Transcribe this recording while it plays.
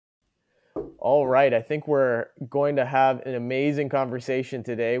All right, I think we're going to have an amazing conversation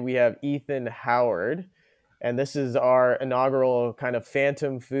today. We have Ethan Howard, and this is our inaugural kind of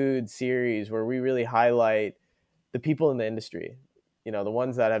Phantom Food series where we really highlight the people in the industry. The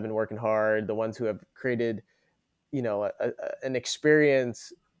ones that have been working hard, the ones who have created, an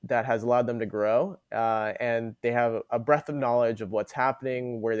experience that has allowed them to grow, and they have a breadth of knowledge of what's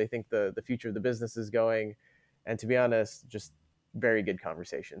happening, where they think the future of the business is going, and to be honest, just very good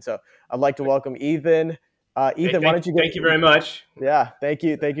conversation. So I'd like to welcome Ethan. Ethan, why don't you thank you very much. Yeah, thank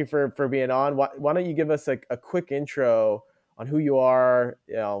you for being on. Why don't you give us a quick intro on who you are?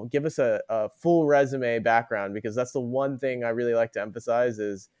 Give us a full resume background, because that's the one thing I really like to emphasize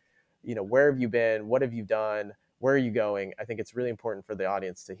is, where have you been? What have you done? Where are you going? I think it's really important for the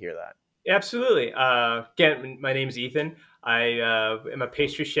audience to hear that. Absolutely. Again, my name's Ethan. I am a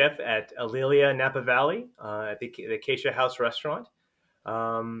pastry chef at Alelia Napa Valley at the Acacia House restaurant.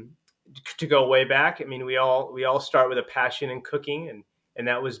 To go way back, I mean, we all start with a passion in cooking, and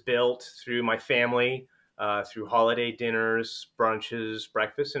that was built through my family, through holiday dinners, brunches,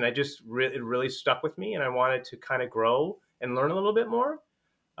 breakfasts, and it really stuck with me, and I wanted to kind of grow and learn a little bit more.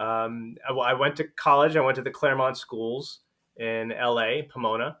 I went to college. I went to the Claremont schools in LA,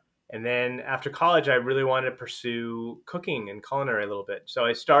 Pomona. And then after college, I really wanted to pursue cooking and culinary a little bit. So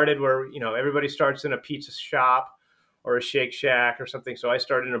I started where, everybody starts in a pizza shop or a Shake Shack or something. So I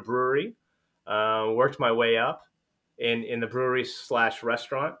started in a brewery, worked my way up in the brewery /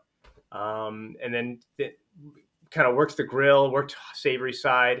 restaurant. And then kind of worked the grill, worked savory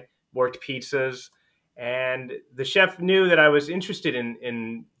side, worked pizzas. And the chef knew that I was interested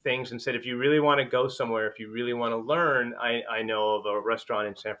in things and said, if you really want to go somewhere, if you really want to learn, I know of a restaurant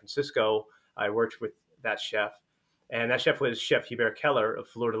in San Francisco. I worked with that chef, and that chef was Chef Hubert Keller of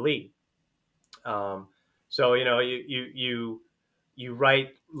Fleur de Lis. So, you write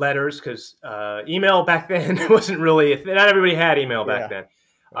letters, because email back then wasn't really, not everybody had email back then.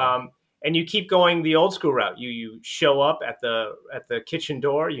 And you keep going the old school route. You show up at the kitchen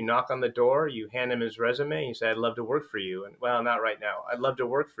door, you knock on the door, you hand him his resume, and you say, I'd love to work for you. And, well, not right now. I'd love to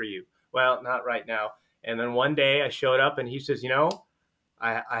work for you. Well, not right now. And then one day I showed up and he says,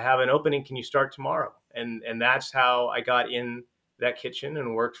 I have an opening. Can you start tomorrow? And that's how I got in that kitchen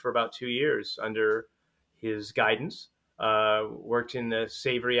and worked for about 2 years under his guidance. Worked in the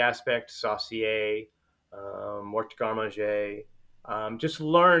savory aspect, saucier, worked garde manger. Just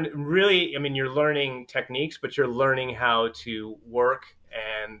learn, really, I mean, you're learning techniques, but you're learning how to work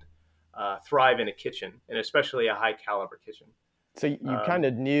and thrive in a kitchen, and especially a high caliber kitchen. So you kind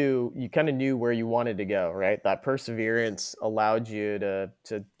of knew where you wanted to go, right? That perseverance allowed you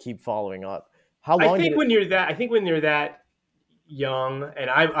to keep following up. How long? I think when you're that young, and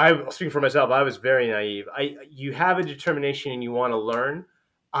I speaking for myself, I was very naive. You have a determination and you want to learn.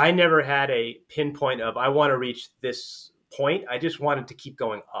 I never had a pinpoint of I want to reach this point. I just wanted to keep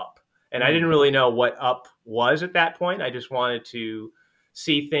going up, and I didn't really know what up was at that point. I just wanted to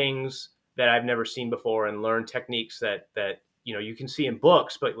see things that I've never seen before and learn techniques that you can see in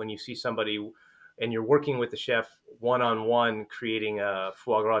books, but when you see somebody and you're working with the chef one-on-one, creating a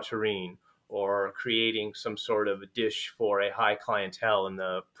foie gras terrine or creating some sort of a dish for a high clientele in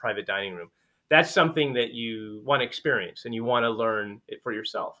the private dining room, that's something that you want to experience and you want to learn it for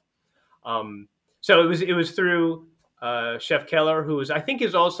yourself. So it was through Chef Keller, who I think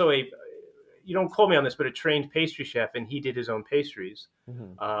is also you don't quote me on this, but a trained pastry chef, and he did his own pastries.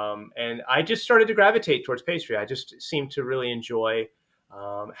 Mm-hmm. And I just started to gravitate towards pastry. I just seemed to really enjoy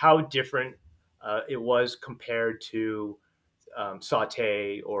how different it was compared to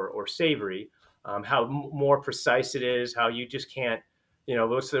sauté or savory, how more precise it is, how you just can't,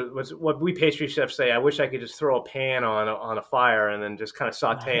 what we pastry chefs say, I wish I could just throw a pan on a fire and then just kind of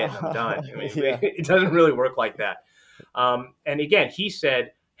sauté it and I'm done. I mean, It doesn't really work like that. And again, he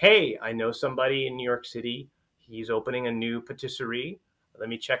said, hey, I know somebody in New York City. He's opening a new patisserie. Let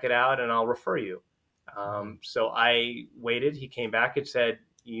me check it out and I'll refer you. So I waited. He came back and said,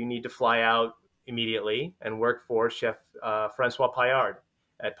 you need to fly out immediately and work for Chef Francois Paillard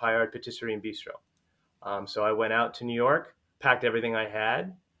at Paillard Patisserie and Bistro. So I went out to New York, packed everything I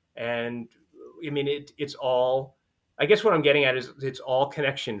had. And I mean, it's all, I guess what I'm getting at is it's all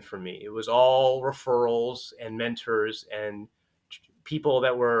connection for me. It was all referrals and mentors and people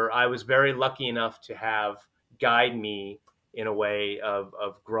that I was very lucky enough to have guide me in a way of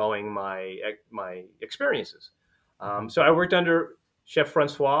growing my experiences. So I worked under Chef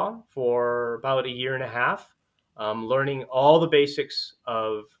Francois for about 1.5 years, learning all the basics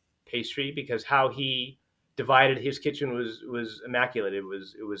of pastry, because how he divided his kitchen was immaculate. It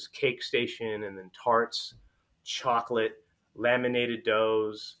was cake station and then tarts, chocolate, laminated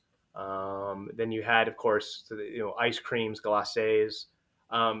doughs, Then you had, of course, ice creams, glacés,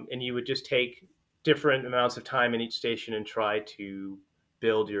 and you would just take different amounts of time in each station and try to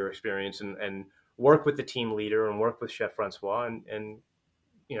build your experience and work with the team leader and work with Chef Francois and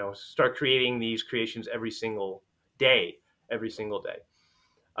start creating these creations every single day.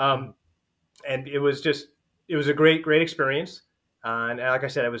 Um, and it was a great experience. And like I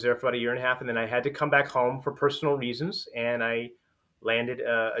said, I was there for about a year and a half, and then I had to come back home for personal reasons, and I landed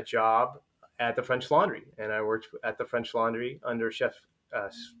a job at the French Laundry, and I worked at the French Laundry under Chef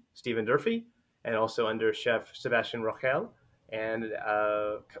Stephen Durfee, and also under Chef Sebastian Rochel, and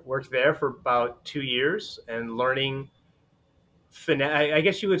worked there for about 2 years, and learning I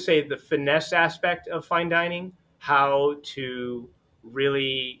guess you would say the finesse aspect of fine dining, how to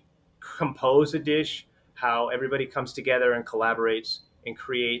really compose a dish, how everybody comes together and collaborates and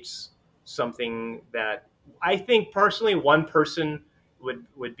creates something that I think personally one person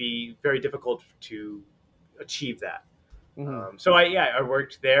would be very difficult to achieve that. Mm-hmm. So I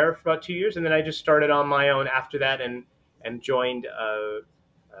worked there for about 2 years, and then I just started on my own after that, and joined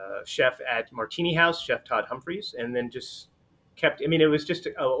chef at Martini House, Chef Todd Humphreys, and then just kept. I mean, it was just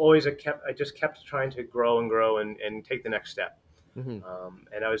I just kept trying to grow and take the next step. Mm-hmm.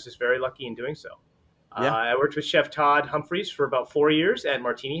 And I was just very lucky in doing so. Yeah. I worked with Chef Todd Humphreys for about 4 years at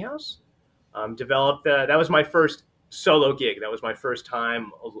Martini House. Developed that was my first solo gig. That was my first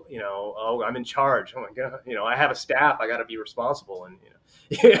time. I'm in charge. Oh my god! I have a staff. I got to be responsible, and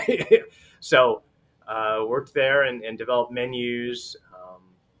so worked there and developed menus,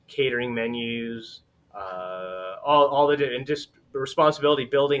 catering menus, all the and just the responsibility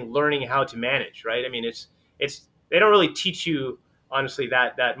building, learning how to manage. Right? I mean, it's they don't really teach you honestly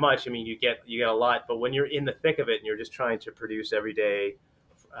that much. I mean, you get a lot, but when you're in the thick of it and you're just trying to produce every day.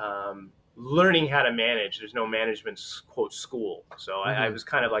 Learning how to manage. There's no management quote school, so I was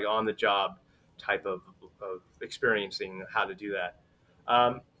kind of like on the job type of experiencing how to do that.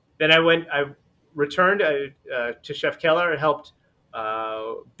 Then I returned to Chef Keller and helped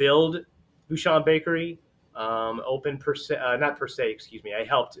build Bouchon Bakery, open per se, not per se, excuse me. I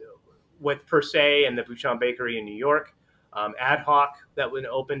helped with per se and the Bouchon Bakery in New York, Ad Hoc that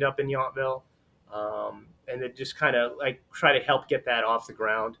opened up in Yountville, and it just kind of like try to help get that off the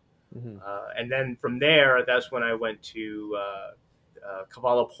ground. Mm-hmm. And then from there, that's when I went to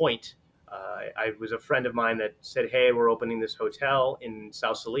Cavallo Point. I was a friend of mine that said, "Hey, we're opening this hotel in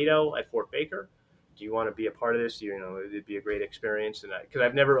Sausalito at Fort Baker. Do you want to be a part of this? It'd be a great experience." And because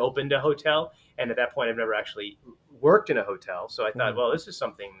I've never opened a hotel, and at that point, I've never actually worked in a hotel, so I thought, well, this is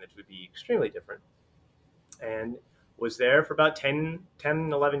something that would be extremely different. And was there for about 10,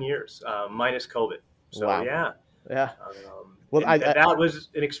 11 years, minus COVID. So wow. Yeah. Well, that was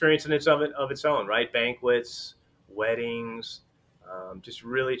an experience in of its own, right? Banquets, weddings, just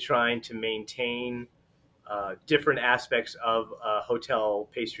really trying to maintain different aspects of a hotel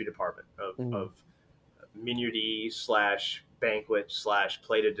pastry department of minuti / banquet /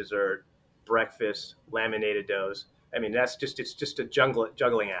 plated dessert, breakfast, laminated doughs. I mean, it's just a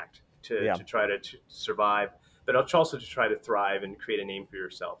juggling act to try to survive, but also to try to thrive and create a name for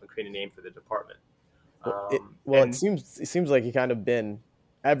yourself and create a name for the department. It seems like you kind of been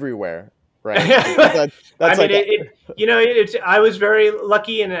everywhere, right? That's I mean, I was very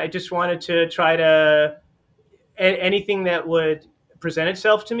lucky, and I just wanted to try to anything that would present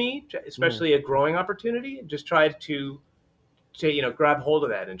itself to me, especially a growing opportunity, just try to grab hold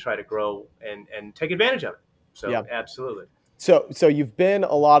of that and try to grow and take advantage of it. So absolutely. So you've been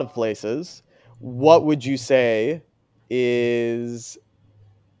a lot of places. What would you say is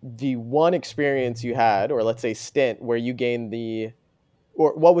the one experience you had, or let's say stint, where you gained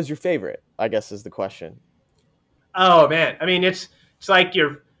or what was your favorite, I guess is the question. Oh man. I mean, it's like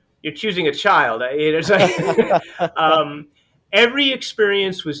you're choosing a child. It's like, every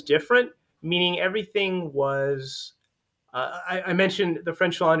experience was different, meaning everything was, I mentioned the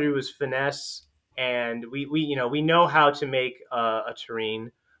French Laundry was finesse, and we know how to make a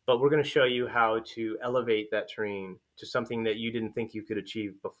terrine, but we're going to show you how to elevate that terrine to something that you didn't think you could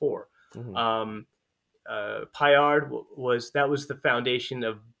achieve before. Mm-hmm. Paillard was the foundation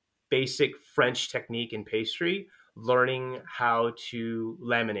of basic French technique in pastry, learning how to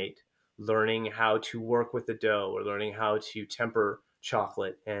laminate, learning how to work with the dough, or learning how to temper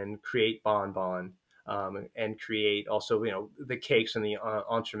chocolate and create bonbon, and create also the cakes and the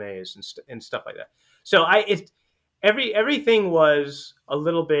entremets and stuff like that. So everything was a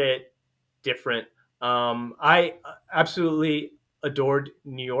little bit different. I absolutely adored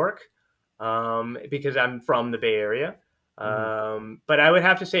New York because I'm from the Bay Area. But I would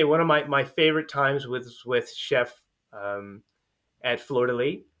have to say one of my favorite times was with Chef at Fleur de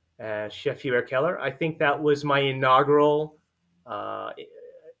Lis Chef Hubert Keller. I think that was my inaugural uh,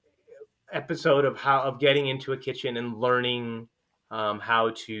 episode of getting into a kitchen and learning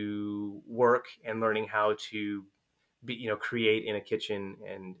how to work and learning how to create in a kitchen.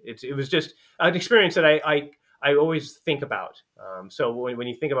 And it was just an experience that I always think about. So when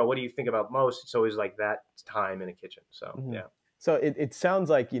you think about what do you think about most, it's always like that time in a kitchen. So Mhm. yeah. So it sounds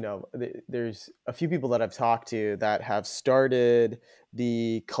like, there's a few people that I've talked to that have started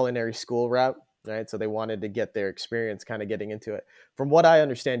the culinary school route, right? So they wanted to get their experience kind of getting into it. From what I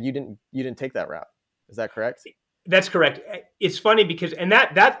understand, you didn't take that route. Is that correct? That's correct. It's funny because, and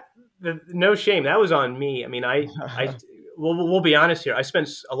no shame, that was on me. I mean, we'll be honest here. I spent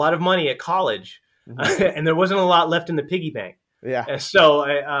a lot of money at college, Mhm. and there wasn't a lot left in the piggy bank. Yeah. And so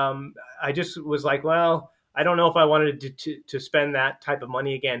I just was like, well, I don't know if I wanted to spend that type of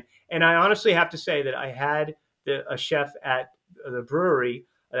money again. And I honestly have to say that I had a chef at the brewery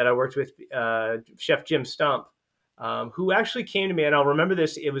that I worked with, Chef Jim Stump, who actually came to me, and I'll remember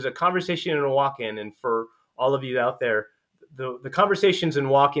this. It was a conversation in a walk-in, and for all of you out there, the conversations and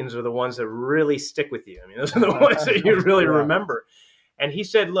walk-ins are the ones that really stick with you. I mean, those are the ones that you really Yeah. remember. And he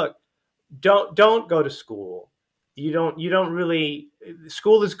said, "Look, don't go to school. You don't really.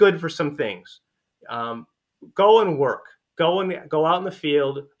 School is good for some things. Go and work. Go out in the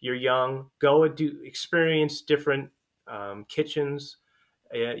field. You're young. Go and experience different kitchens.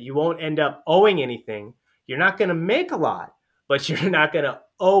 You won't end up owing anything. You're not going to make a lot, but you're not going to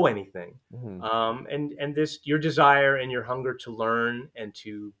owe anything. Mhm. And this your desire and your hunger to learn and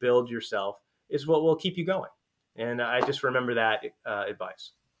to build yourself is what will keep you going." And I just remember that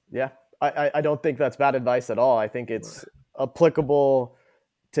advice. Yeah. I don't think that's bad advice at all. I think it's applicable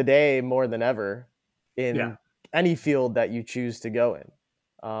today more than ever Yeah. in any field that you choose to go in.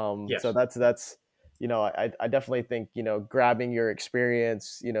 So Yes. that's I definitely think grabbing your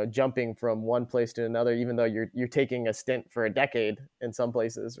experience, jumping from one place to another, even though you're taking a stint for a decade in some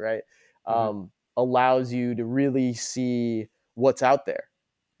places, right? Hmm. Allows you to really see what's out there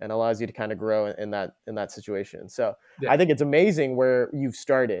and allows you to kind of grow in that situation. So Yeah. I think it's amazing where you've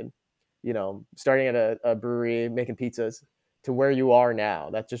started, starting at a brewery making pizzas to where you are now.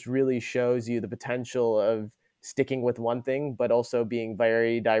 That just really shows you the potential of sticking with one thing, but also being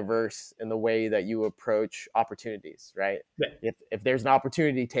very diverse in the way that you approach opportunities, right? Yeah. If there's an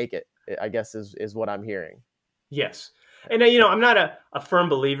opportunity, take it, I guess is what I'm hearing. Yes. And, I'm not a firm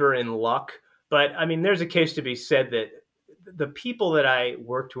believer in luck, but I mean, there's a case to be said that the people that I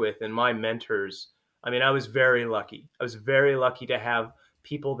worked with and my mentors, I mean, I was very lucky. I was very lucky to have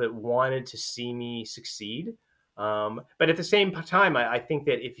people that wanted to see me succeed. But at the same time, I think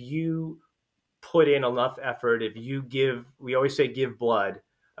that if you put in enough effort, if you we always say give blood.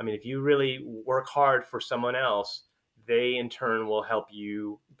 I mean, if you really work hard for someone else, they in turn will help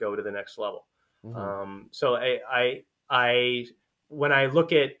you go to the next level. Mm-hmm. So I when I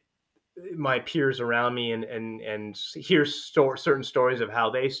look at my peers around me and hear certain stories of how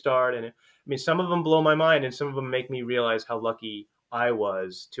they start, and I mean, some of them blow my mind, and some of them make me realize how lucky I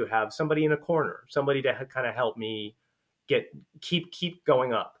was to have somebody in a corner, somebody to kind of help me keep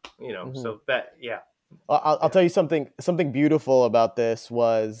going up. Mm-hmm. So that I'll yeah. tell you something beautiful about this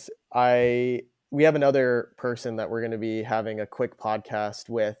was we have another person that we're going to be having a quick podcast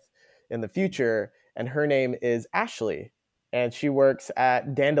with in the future, and her name is Ashley, and she works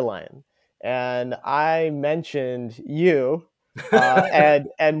at Dandelion. And I mentioned you,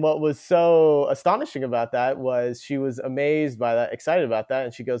 and what was so astonishing about that was she was amazed by that, excited about that,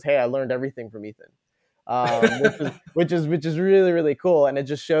 and she goes, "Hey, I learned everything from Ethan." Which is really really cool, and it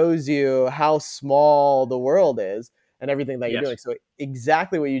just shows you how small the world is and everything that you're Yes. doing. So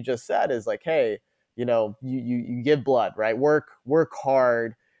exactly what you just said is like, hey, you give blood, right? Work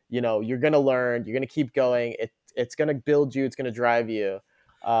hard. You're gonna learn. You're gonna keep going. It's gonna build you. It's gonna drive you.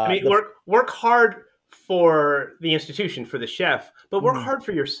 I mean, The work hard for the institution, for the chef, but work Mhm. hard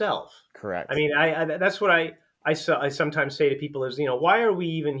for yourself. I Correct. mean, that's what I sometimes say to people is, why are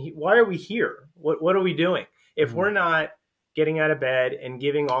we why are we here? What are we doing? If Mhm. we're not getting out of bed and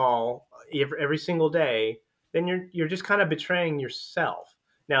giving all every single day, then you're just kind of betraying yourself.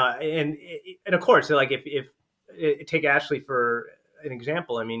 Now, and of course, like if take Ashley for an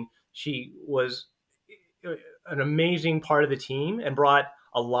example, I mean, she was an amazing part of the team and brought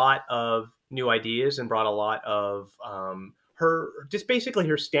a lot of new ideas and brought a lot of her just basically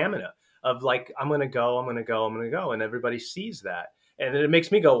her stamina of like I'm gonna go, and everybody sees that, and it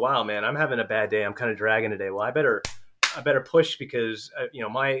makes me go, wow, man, I'm having a bad day, I'm kind of dragging today. Well, I better push because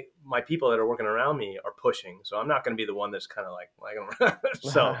my people that are working around me are pushing, so I'm not going to be the one that's kind of like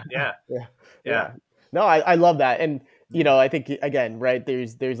so yeah. Yeah, Yeah. yeah. No, I love that. And I think again, right,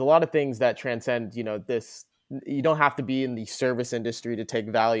 there's a lot of things that transcend, this. You don't have to be in the service industry to take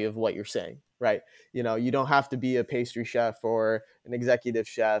value of what you're saying, right? You don't have to be a pastry chef or an executive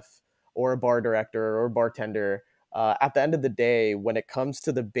chef or a bar director or a bartender. At the end of the day, when it comes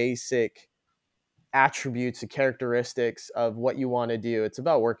to the basic attributes and characteristics of what you want to do, it's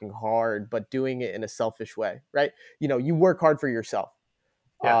about working hard, but doing it in a selfish way, right? You work hard for yourself.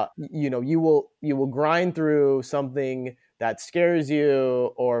 Yeah. You will grind through something that scares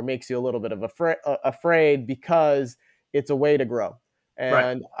you or makes you a little bit of afraid because it's a way to grow. Right.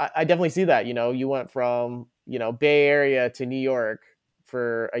 And I definitely see that. You went from Bay Area to New York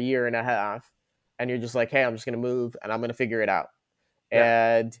for a year and a half, and you're just like, hey, I'm just going to move and I'm going to figure it out.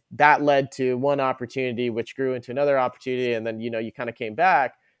 Yeah. And that led to one opportunity, which grew into another opportunity, and then you kind of came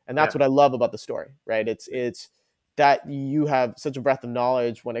back. And that's Yeah. what I love about the story, right? It's that you have such a breadth of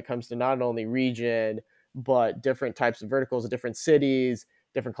knowledge when it comes to not only region, but different types of verticals, different cities,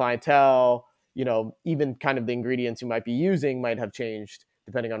 different clientele. Even kind of the ingredients you might be using might have changed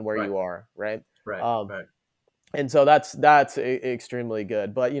depending on where Right. you are, right? Right. Um, Right. and so that's extremely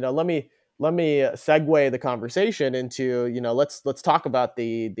good. But let me segue the conversation into let's talk about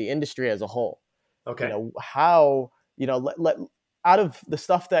the industry as a whole. Okay. How let out of the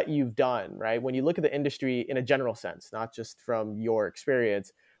stuff that you've done, right? When you look at the industry in a general sense, not just from your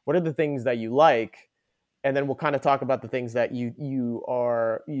experience, what are the things that you like? And then we'll kind of talk about the things that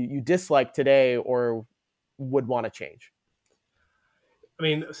you dislike today or would want to change. I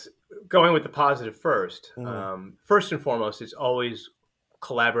mean, going with the positive first. Mm-hmm. First and foremost, it's always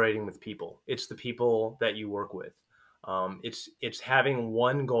collaborating with people. It's the people that you work with. It's having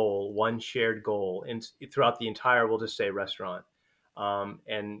one goal, one shared goal, and throughout the entire, we'll just say, restaurant,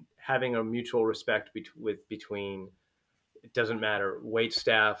 and having a mutual respect between. It doesn't matter, wait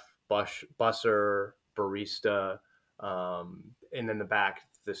staff, busser, barista, and then the back,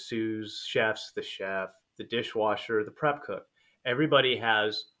 the sous chefs, the chef, the dishwasher, the prep cook. Everybody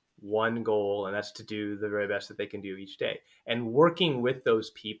has one goal, and that's to do the very best that they can do each day. And working with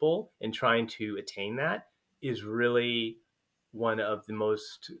those people and trying to attain that is really one of the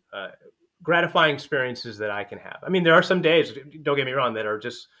most gratifying experiences that I can have. I mean, there are some days, don't get me wrong, that are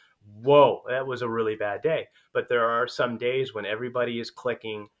just, whoa, that was a really bad day. But there are some days when everybody is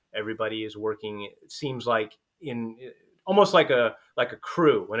clicking, everybody is working. It seems like in almost like a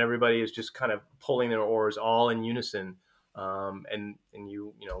crew, when everybody is just kind of pulling their oars all in unison, and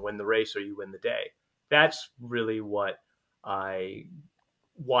you win the race or you win the day. That's really why I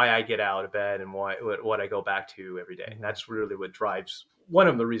get out of bed and what I go back to every day. And that's really one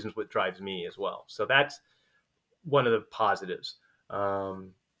of the reasons what drives me as well. So that's one of the positives. I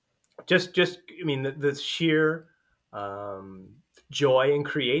mean, the sheer joy in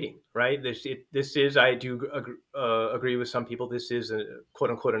creating, right? I do agree with some people. This is a quote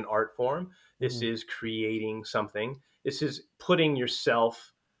unquote an art form. This is creating something. This is putting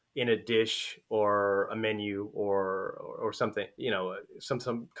yourself in a dish or a menu or something,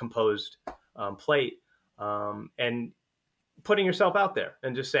 some composed plate, and putting yourself out there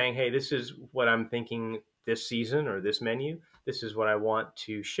and just saying, hey, this is what I'm thinking this season or this menu. This is what I want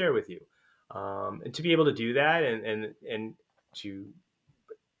to share with you. And to be able to do that and to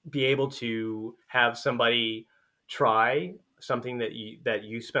be able to have somebody try something that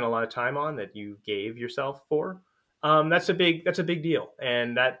you spent a lot of time on, that you gave yourself for, that's a big deal.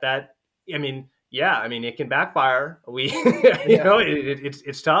 And I mean, yeah, I mean, it can backfire.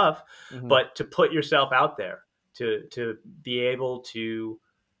 It's tough, but to put yourself out there, to be able to,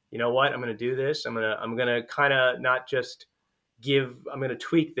 what, I'm going to do this. I'm going to kind of not just I'm going to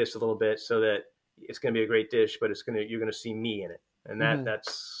tweak this a little bit so that it's going to be a great dish, but you're going to see me in it. And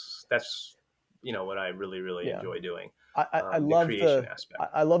that's what I really, really enjoy doing. I The love creation aspect.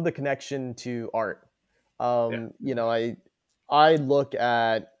 I love the connection to art. Yeah. I look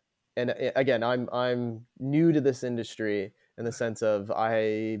at, and again, I'm new to this industry in the sense of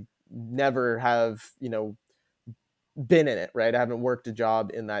I never have, been in it, right? I haven't worked a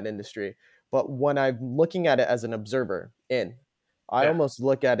job in that industry. But when I'm looking at it as an observer I Yeah. almost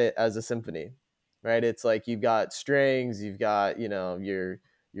look at it as a symphony, right? It's like you've got strings, you've got,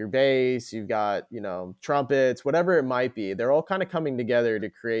 your bass, you've got, trumpets, whatever it might be. They're all kind of coming together to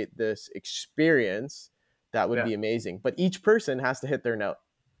create this experience that would Yeah. be amazing. But each person has to hit their note.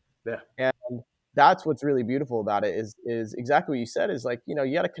 Yeah. And that's what's really beautiful about it is exactly what you said, is like, you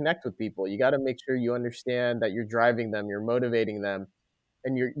got to connect with people. You got to make sure you understand that you're driving them, you're motivating them,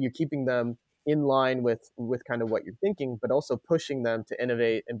 and you're keeping them in line with kind of what you're thinking, but also pushing them to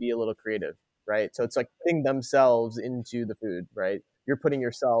innovate and be a little creative, right? So it's like putting themselves into the food, right? You're putting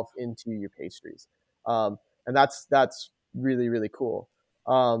yourself into your pastries. and that's really, really cool.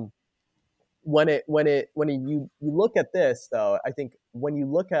 Um, when you look at this though, I think when you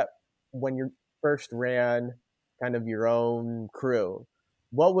look at when you first ran kind of your own crew,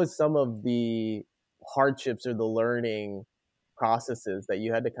 what was some of the hardships or the learning processes that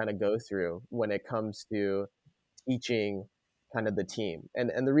you had to kind of go through when it comes to teaching kind of the team?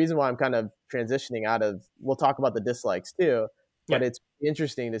 And the reason why I'm kind of transitioning out of, we'll talk about the dislikes too, but Yeah. it's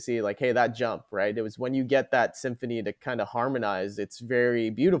interesting to see like, hey, that jump, right? It was when you get that symphony to kind of harmonize, it's very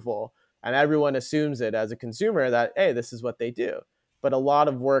beautiful. And everyone assumes it as a consumer that, hey, this is what they do. But a lot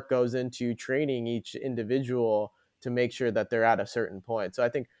of work goes into training each individual to make sure that they're at a certain point. So I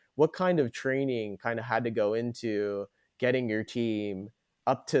think, what kind of training kind of had to go into getting your team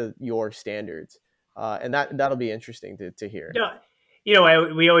up to your standards? And that'll be interesting to hear. Yeah.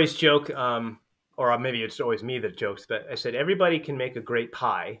 We always joke, or maybe it's always me that jokes, but I said everybody can make a great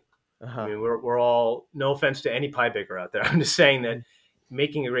pie. I Uh-huh. mean, we're all, no offense to any pie baker out there. I'm just saying that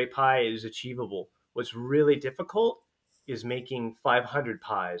making a great pie is achievable. What's really difficult is making 500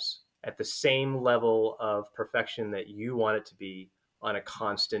 pies at the same level of perfection that you want it to be on a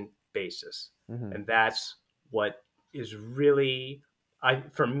constant basis. Mm-hmm. And that's what is really,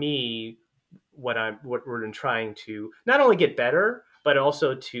 for me, what we're trying to not only get better, but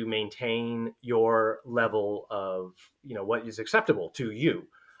also to maintain your level of what is acceptable to you.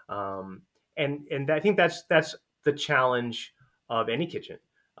 Um, and I think that's the challenge of any kitchen.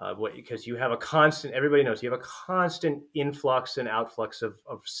 Because you have a constant, everybody knows you have a constant influx and outflux of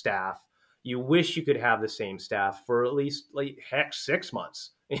staff. You wish you could have the same staff for at least, like, heck, 6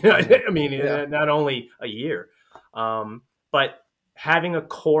 months. Mm-hmm. I mean, Yeah. not only a year, but having a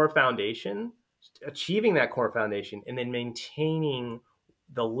core foundation, achieving that core foundation, and then maintaining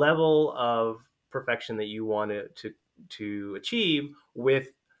the level of perfection that you want to achieve with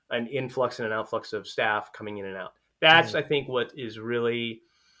an influx and an outflux of staff coming in and out. That's, Mm-hmm. I think, what is really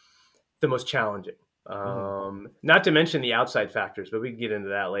the most challenging. Mm-hmm. Not to mention the outside factors, but we can get into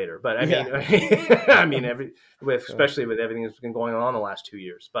that later. But I Yeah. mean, I mean, Sure. especially with everything that's been going on the last 2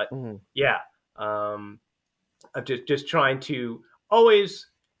 years. But Mm-hmm. yeah, I'm just trying to always,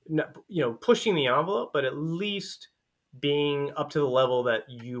 pushing the envelope, but at least being up to the level that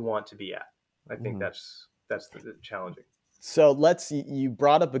you want to be at. I think Mm-hmm. that's the challenging. So you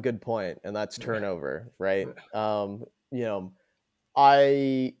brought up a good point, and that's turnover, right? You know,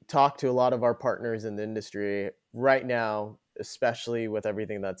 I talk to a lot of our partners in the industry right now, especially with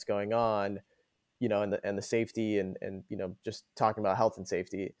everything that's going on, and the safety and just talking about health and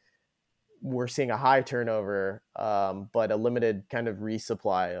safety. We're seeing a high turnover, but a limited kind of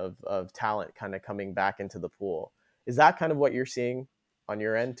resupply of talent kind of coming back into the pool. Is that kind of what you're seeing on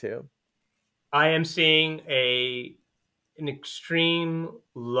your end too? I am seeing an extreme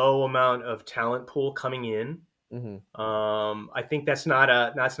low amount of talent pool coming in. Mm-hmm. I think that's not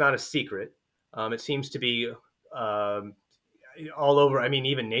a secret. It seems to be um, all over. I mean,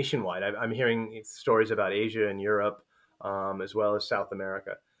 even nationwide. I'm hearing stories about Asia and Europe, as well as South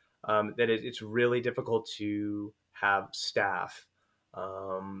America, that it's really difficult to have staff.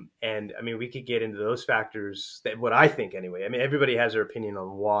 And I mean, we could get into those factors. That what I think anyway. I mean, everybody has their opinion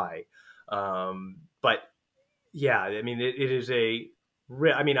on why, but yeah, I mean, it is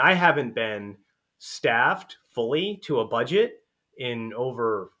I mean, I haven't been staffed fully to a budget in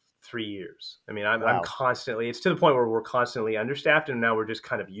over 3 years. I mean, I'm Wow. constantly, it's to the point where we're constantly understaffed, and now we're just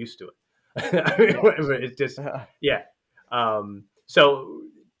kind of used to it. I Yeah. mean, it's just, yeah. So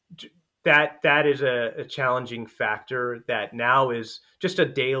that is a challenging factor that now is just a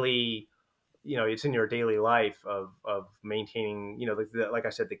daily, it's in your daily life of maintaining, like I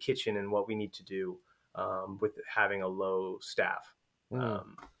said, the kitchen and what we need to do, with having a low staff. Mhm.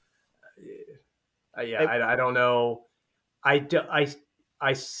 Um, yeah, It- I don't know. I, do,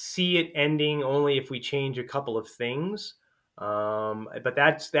 I see it ending only if we change a couple of things. But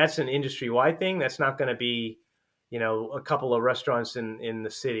that's an industry wide thing. That's not going to be, a couple of restaurants in the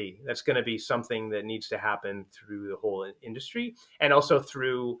city. That's going to be something that needs to happen through the whole industry, and also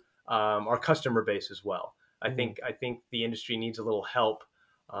through our customer base as well. mhm. I think the industry needs a little help,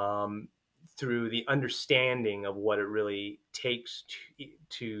 um, through the understanding of what it really takes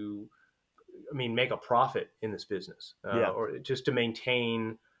to I mean, make a profit in this business, Yeah. or just to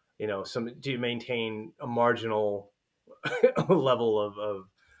maintain, to maintain a marginal level of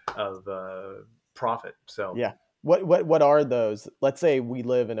profit. So Yeah. What are those? Let's say we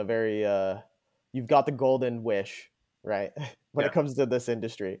live in a very you've got the golden wish, right? When it yeah, comes to this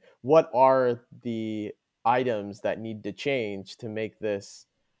industry, what are the items that need to change to make this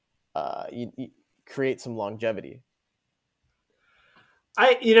create some longevity?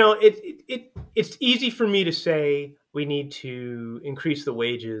 It's easy for me to say we need to increase the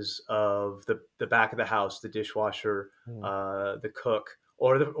wages of the back of the house, the dishwasher, Mm, the cook,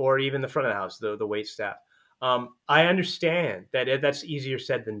 or even the front of the house, the wait staff. I understand that that's easier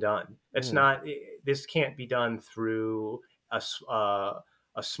said than done. It's mm, not. This can't be done through a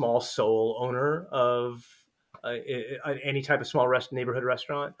small sole owner of any type of small neighborhood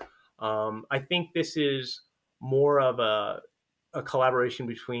restaurant. I think this is more of a collaboration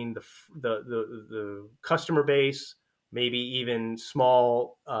between the customer base, maybe even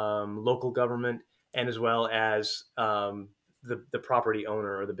small local government, and as well as the property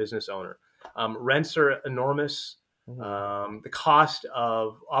owner or the business owner. Rents are enormous. mm, The cost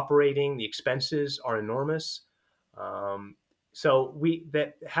of operating, the expenses are enormous. Um, so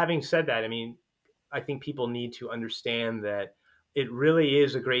having said that, I mean, I think people need to understand that it really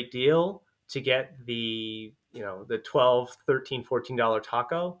is a great deal to get the 12, 13, $14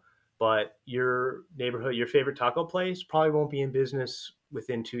 taco, but your neighborhood, your favorite taco place probably won't be in business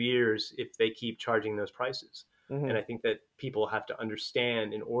within 2 years if they keep charging those prices. And mm. I think that people have to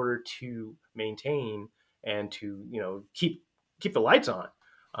understand, in order to maintain and to keep the lights on,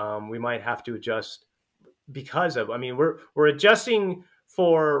 we might have to adjust because of, I mean, we're adjusting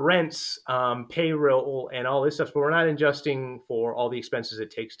for rents, payroll, and all this stuff, but we're not adjusting for all the expenses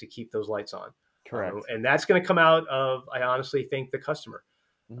it takes to keep those lights on. Correct. And that's going to come out of, I honestly think, the customer,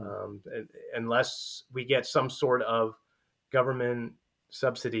 Mm, unless we get some sort of government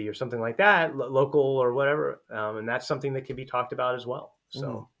subsidy or something like that, local or whatever. And that's something that can be talked about as well. mm.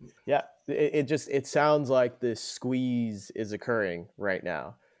 So, Yeah, it sounds like this squeeze is occurring right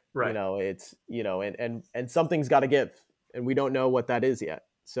now. right, It's and something's got to give, and we don't know what that is yet.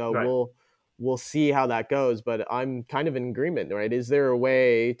 So right, we'll see how that goes. But I'm kind of in agreement, right? Is there a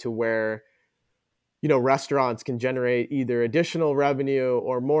way to where restaurants can generate either additional revenue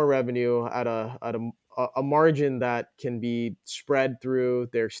or more revenue at a margin that can be spread through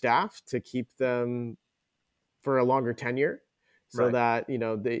their staff to keep them for a longer tenure, so right, that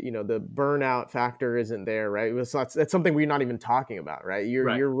the burnout factor isn't there, right? That's something we're not even talking about, right?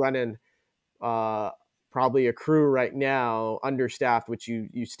 right. You're running uh, probably a crew right now understaffed, which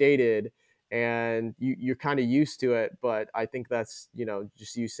you stated, and you're kind of used to it. But I think that's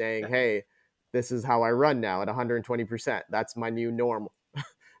just you saying, hey, this is how I run now at 120%. That's my new normal.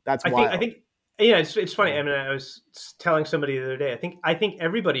 That's I wild. think, yeah, it's funny. Yeah. I mean, I was telling somebody the other day. I think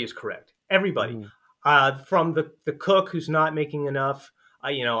everybody is correct. Everybody, Mhm. from the cook who's not making enough.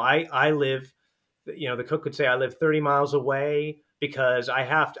 I live. The cook could say I live 30 miles away because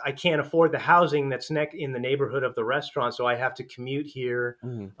I can't afford the housing that's in the neighborhood of the restaurant, so I have to commute here.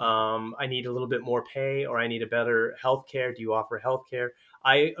 Mhm. I need a little bit more pay, or I need a better health care. Do you offer health care?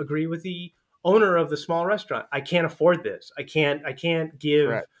 I agree with the owner of the small restaurant. I can't afford this. I can't give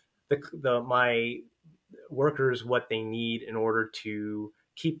Correct. my workers what they need in order to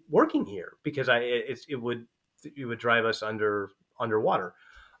keep working here, because it would drive us underwater.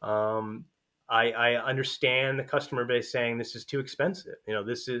 Um, I understand the customer base saying this is too expensive.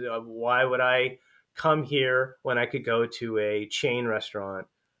 This is why would I come here when I could go to a chain restaurant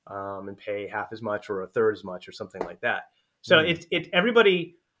and pay half as much or a third as much or something like that. So Mm. it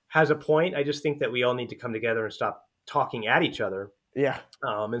everybody has a point. I just think that we all need to come together and stop talking at each other, Yeah.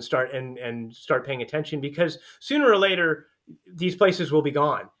 and start paying attention, because sooner or later these places will be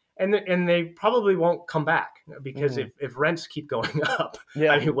gone, and they probably won't come back, because Mhm. if rents keep going up, I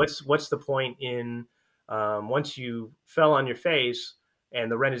Yeah. mean, what's the point in, once you fell on your face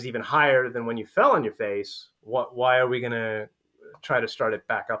and the rent is even higher than when you fell on your face? Why are we going to try to start it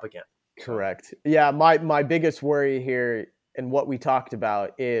back up again? So Correct. Yeah, my biggest worry here and what we talked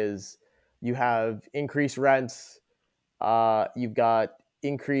about is you have increased rents, you've got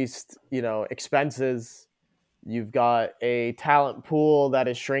increased, expenses, you've got a talent pool that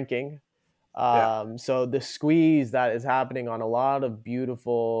is shrinking. yeah, So the squeeze that is happening on a lot of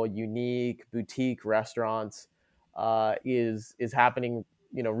beautiful, unique boutique restaurants is happening,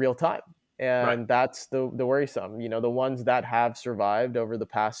 real time, right, and that's the worrisome. The ones that have survived over the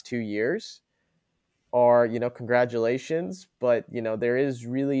past 2 years are, congratulations, but there is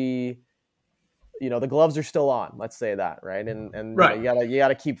really, the gloves are still on. Let's say that, right? And right. you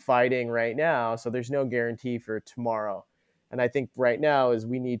gotta keep fighting right now. So there's no guarantee for tomorrow. And I think right now is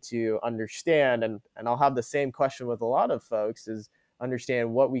we need to understand, and I'll have the same question with a lot of folks, is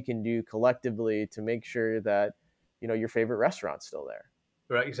understand what we can do collectively to make sure that your favorite restaurant's still there.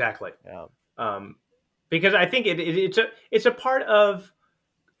 Right, exactly. Yeah. um, because I think it's a part of,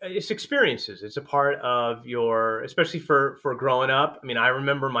 it's experiences. It's a part of your, especially for growing up. I mean, I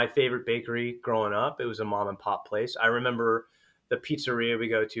remember my favorite bakery growing up. It was a mom and pop place. I remember the pizzeria we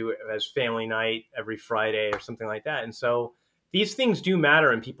go to as family night every Friday or something like that. And so these things do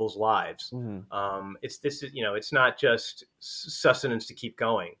matter in people's lives. Mhm. It's not just sustenance to keep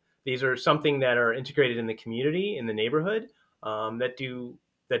going. These are something that are integrated in the community, in the neighborhood, that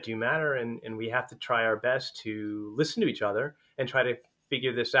do matter, and we have to try our best to listen to each other and try to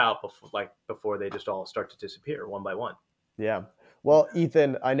figure this out before they just all start to disappear one by one. Yeah. Well,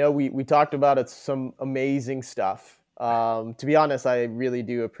 Ethan, I know we talked about it, some amazing stuff. To be honest, I really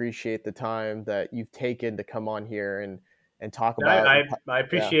do appreciate the time that you've taken to come on here and talk about. I Yeah.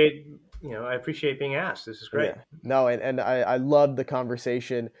 appreciate I appreciate being asked. This is great. Yeah. No, and I love the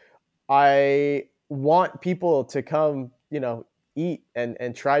conversation. I want people to come, eat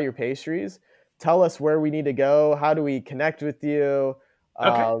and try your pastries. Tell us where we need to go. How do we connect with you?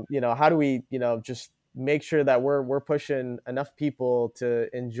 Okay. How do we, just make sure that we're pushing enough people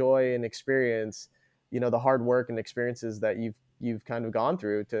to enjoy and experience, the hard work and experiences that you've kind of gone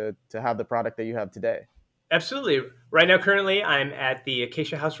through to have the product that you have today. Absolutely. Right now, currently, I'm at the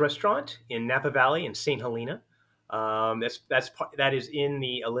Acacia House Restaurant in Napa Valley in St. Helena. That is in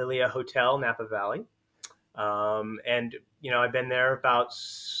the Alilia Hotel, Napa Valley. And I've been there about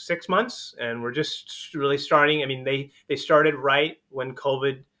 6 months, and we're just really starting. I mean, they started right when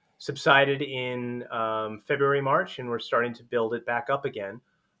COVID subsided in February, March, and we're starting to build it back up again.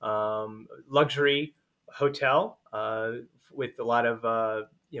 Luxury hotel with a lot of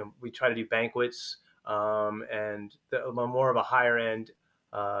we try to do banquets and more of a higher end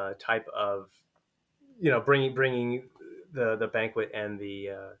type of bringing the banquet and the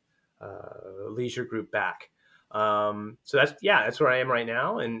leisure group back. So that's where I am right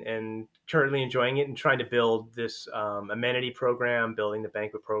now, and currently enjoying it and trying to build this amenity program, building the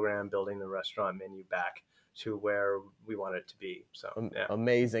banquet program, building the restaurant menu back to where we want it to be. So yeah.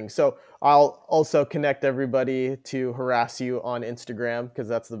 Amazing. So I'll also connect everybody to harass you on Instagram because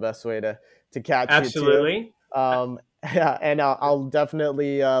that's the best way to catch you too. Absolutely. Yeah, and I'll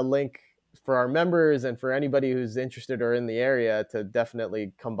definitely link for our members and for anybody who's interested or in the area to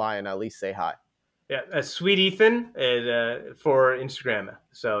definitely come by and at least say hi. Yeah, Sweet Ethan for Instagram.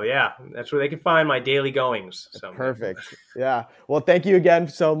 So yeah, that's where they can find my daily goings. So Perfect. Yeah. Well, thank you again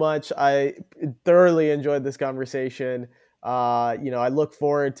so much. I thoroughly enjoyed this conversation. I look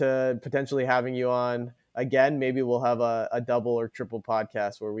forward to potentially having you on again. Maybe we'll have a double or triple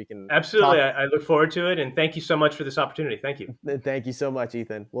podcast where we can Absolutely. talk. I look forward to it, and thank you so much for this opportunity. Thank you. Thank you so much,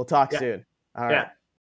 Ethan. We'll talk Yeah. soon. All right. Yeah.